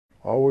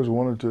I always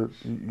wanted to,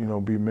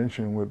 be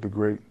mentioned with the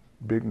great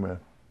big men.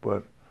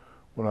 But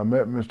when I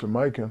met Mr.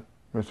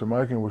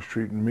 Mikan was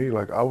treating me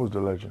like I was the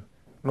legend.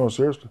 No,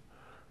 seriously.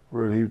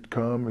 Really, he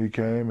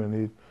came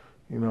and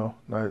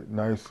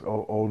nice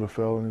older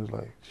fella, and he was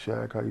like,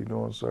 Shaq, how you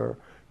doing, sir?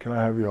 Can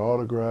I have your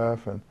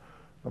autograph? And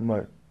I'm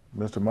like,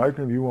 Mr.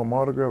 Mikan, do you want my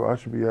autograph? I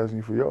should be asking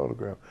you for your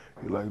autograph.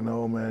 He's like,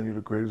 no, man, you're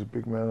the greatest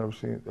big man I've ever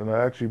seen. And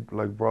I actually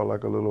brought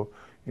like a little,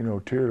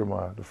 tear to my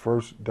eye. The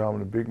first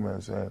dominant big man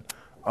saying,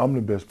 I'm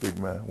the best big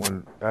man,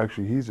 when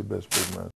actually he's the best big man.